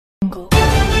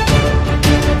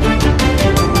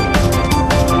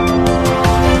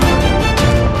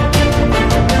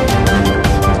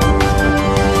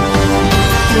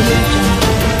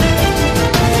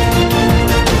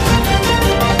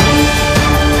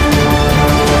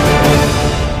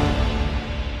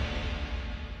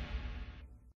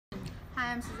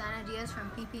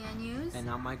News. And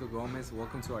I'm Michael Gomez.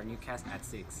 Welcome to our newscast at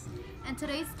 6. And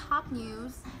today's top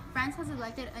news, France has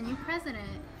elected a new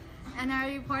president. And our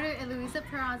reporter Eloisa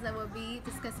Peraza will be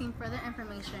discussing further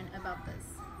information about this.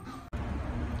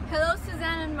 Hello,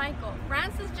 Suzanne and Michael.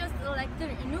 France has just elected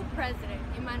a new president,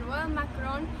 Emmanuel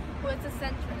Macron, who is a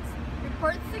centrist.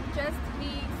 Reports suggest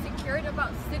he secured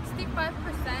about 65%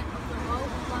 of the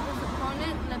vote, while his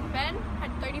opponent, Le Pen,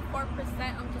 had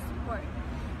 34% of the support.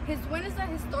 His win is a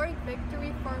historic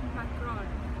victory for Macron,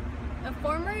 a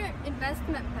former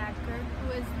investment banker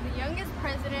who is the youngest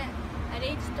president at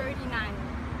age 39.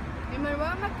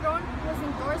 Emmanuel Macron was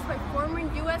endorsed by former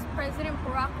U.S. President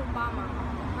Barack Obama.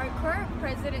 Our current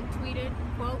president tweeted,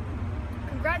 quote,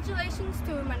 "Congratulations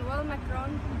to Emmanuel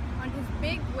Macron on his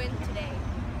big win today.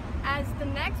 As the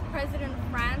next president of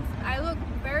France, I look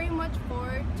very much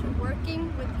forward to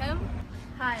working with him."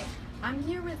 Hi, I'm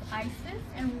here with Isis,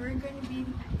 and we're going to be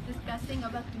discussing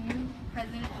about the new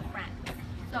president of France.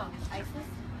 So, Isis,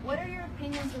 what are your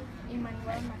opinions of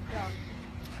Emmanuel Macron?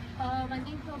 I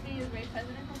think he'll be a great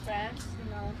president for France.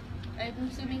 I'm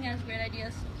assuming he has great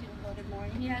ideas since he voted more.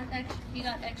 And he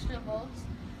got extra votes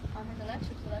on his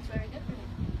election, so that's very good for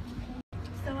him.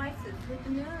 So Isis, with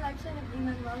the new election of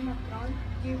Emmanuel Macron,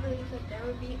 do you believe that there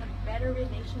will be a better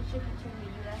relationship between the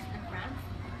U.S. and France?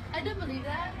 I do believe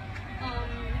that.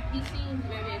 He seems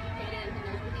very educated and he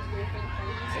knows what he's doing for the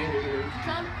presidency.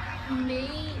 Trump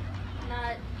may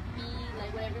not be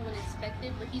like what everyone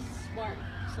expected, but he's smart,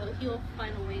 so he'll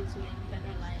find a way to make a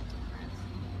better alliance with France.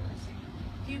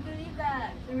 Do you believe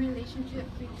that the relationship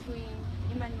between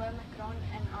Emmanuel Macron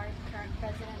and our current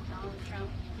president, Donald Trump,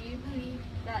 do you believe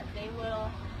that they will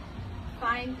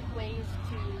find ways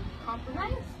to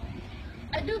compromise?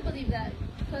 I do believe that,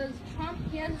 because Trump,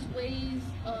 he has his ways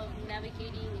of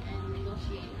navigating and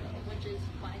negotiating, which is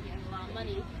why he has a lot of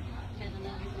money, and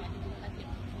another reason why he can elect the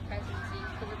presidency,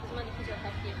 because with his money he will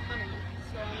help the economy.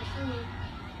 So I'm assuming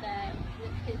that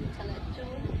with his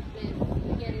intellectual,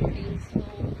 with getting things,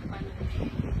 he'll find a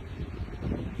way.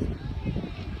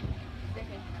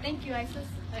 Okay. Thank you, Isis.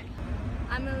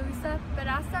 I'm Eloisa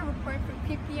Peraza, reporting for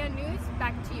PPN News.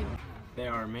 Back to you.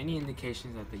 There are many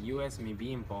indications that the U.S. may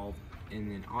be involved in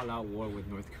an all-out war with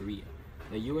North Korea.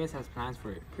 The U.S. has plans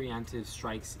for preemptive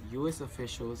strikes. U.S.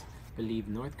 officials believe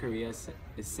North Korea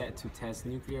is set to test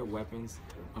nuclear weapons.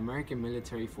 American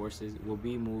military forces will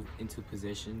be moved into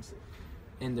positions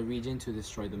in the region to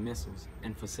destroy the missiles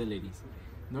and facilities.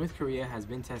 North Korea has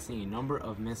been testing a number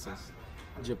of missiles.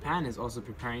 Japan is also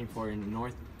preparing for a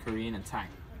North Korean attack.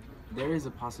 There is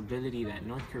a possibility that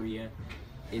North Korea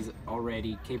is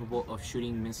already capable of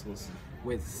shooting missiles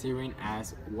with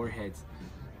sarin-as warheads,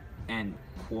 and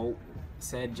quote,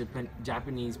 said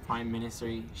Japanese Prime Minister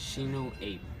Shinzo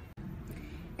Abe.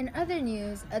 In other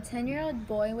news, a 10-year-old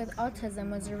boy with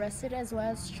autism was arrested as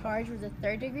well as charged with a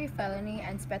third-degree felony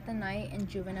and spent the night in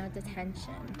juvenile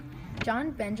detention.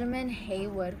 John Benjamin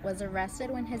Haywood was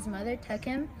arrested when his mother took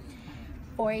him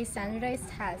for a standardized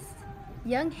test.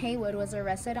 Young Haywood was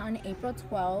arrested on April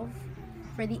 12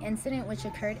 for the incident, which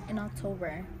occurred in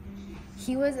October.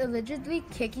 He was allegedly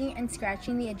kicking and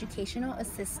scratching the educational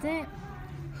assistant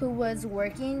who was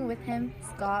working with him,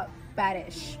 Scott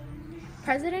Badish.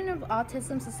 President of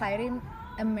Autism Society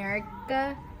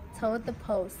America told the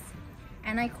Post,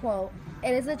 and I quote,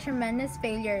 "It is a tremendous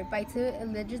failure by two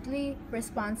allegedly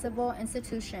responsible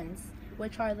institutions,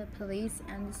 which are the police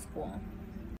and the school."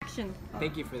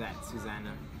 Thank you for that,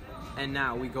 Susanna. And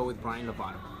now we go with Brian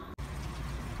Lovato.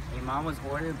 A mom was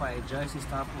ordered by a judge to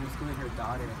stop homeschooling her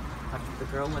daughter after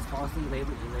the girl was falsely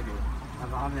labeled illiterate. Her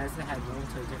mom, Vanessa, had moved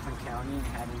to a different county and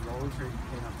had enrolled her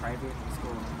in a private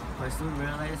school, but soon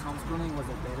realized homeschooling was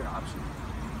a better option.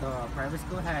 The private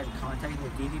school had contacted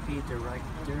the DVP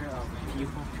director of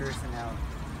pupil personnel,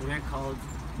 who had called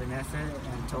Vanessa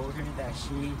and told her that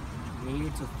she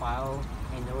needed to file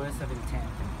a notice of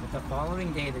intent. But the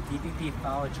following day, the DPP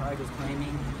filed charges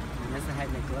claiming Vanessa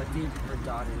had neglected her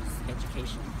daughter's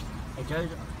education. A judge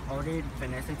ordered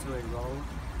Vanessa to enroll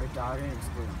her daughter in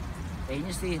school. The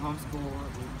agency Homeschool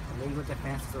Legal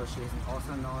Defense Association,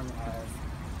 also known as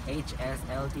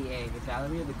HSLDA,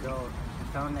 evaluated the girl and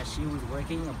found that she was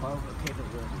working above her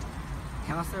capability. A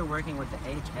counselor working with the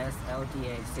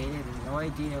HSLDA stated no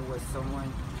idea what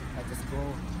someone at the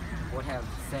school would have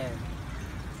said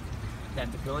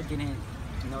that the girl didn't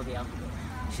know the alphabet.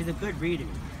 She's a good reader.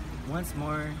 Once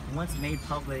made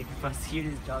public,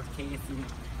 prosecutors Josh Casey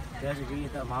does agree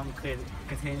that mom could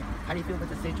continue. How do you feel about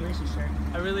the situation, sir?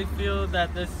 I really feel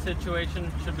that this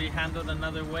situation should be handled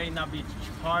another way, not be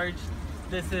charged.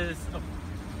 This is a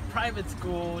private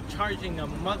school charging a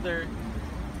mother,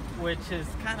 which is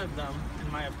kind of dumb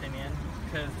in my opinion,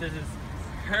 because this is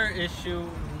her issue,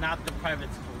 not the private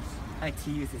schools. Back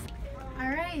to you, Susan. All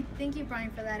right, thank you,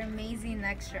 Brian, for that amazing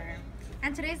lecture.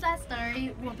 And today's last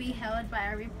story will be held by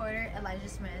our reporter, Elijah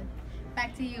Smith.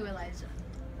 Back to you, Elijah.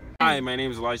 Hi, my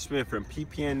name is Elijah Smith from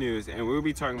PPN News, and we'll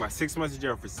be talking about 6 months in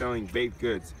jail for selling baked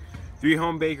goods. 3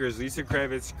 home bakers, Lisa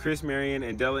Kravitz, Chris Marion,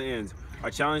 and Della Inns,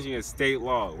 are challenging a state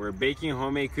law where baking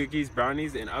homemade cookies,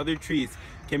 brownies, and other treats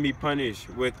can be punished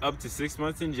with up to 6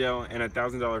 months in jail and a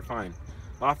 $1,000 fine.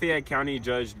 Lafayette County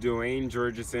Judge Dwayne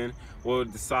Georgeson will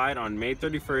decide on May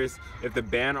 31st if the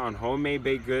ban on homemade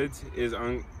baked goods is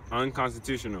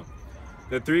unconstitutional.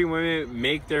 The 3 women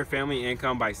make their family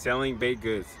income by selling baked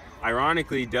goods.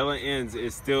 Ironically, Della Inns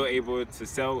is still able to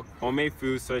sell homemade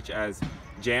foods such as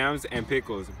jams and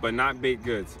pickles, but not baked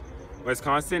goods.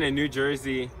 Wisconsin and New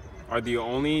Jersey are the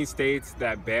only states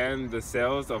that ban the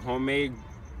sales of homemade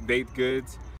baked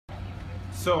goods.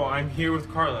 So I'm here with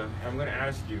Carla, and I'm going to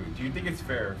ask you, do you think it's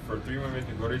fair for 3 women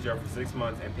to go to jail for 6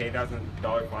 months and pay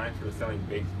 $1,000 fine for selling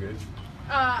baked goods?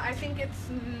 I think it's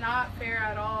not fair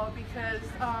at all because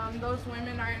those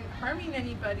women aren't harming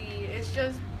anybody. It's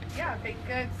just, yeah, baked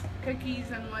goods,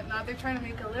 cookies and whatnot. They're trying to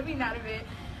make a living out of it,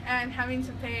 and having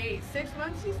to pay 6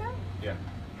 months, you said? Yeah.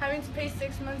 Having to pay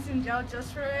 6 months in jail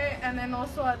just for it, and then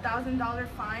also a $1,000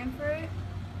 fine for it.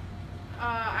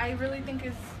 I really think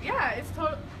it's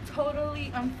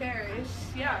totally unfair. It's,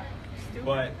 stupid.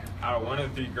 But out of one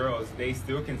of the 3 girls, they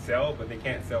still can sell, but they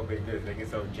can't sell baked goods. They can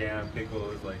sell jam,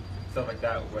 pickles, like stuff like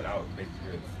that without baked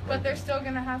goods. But they're still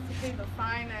gonna have to pay the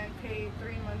fine and pay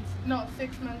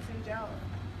 6 months in jail.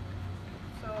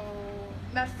 So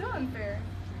that's still unfair.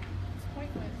 It's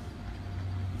pointless.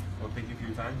 Well, thank you for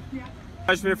your time. Yeah.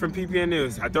 Elijah from PPN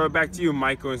News. I throw it back to you,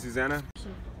 Michael and Susanna.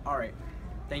 All right.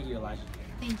 Thank you, Elijah.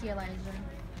 Thank you, Elijah.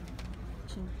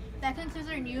 That concludes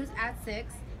our news at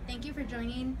 6. Thank you for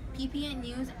joining PPN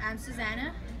News. I'm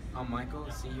Susanna. I'm Michael.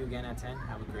 See you again at 10.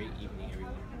 Have a great evening,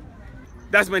 everyone.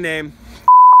 That's my name.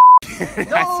 That's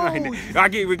my name.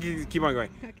 We can keep on going.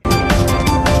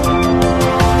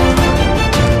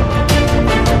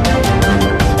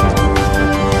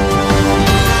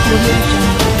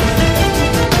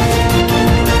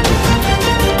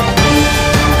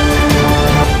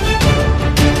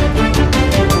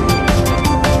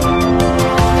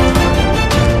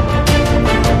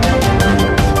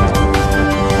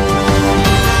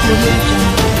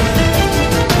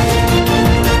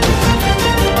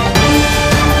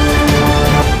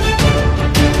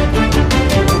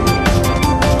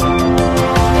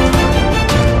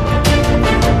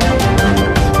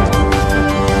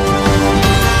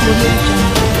 Lamont.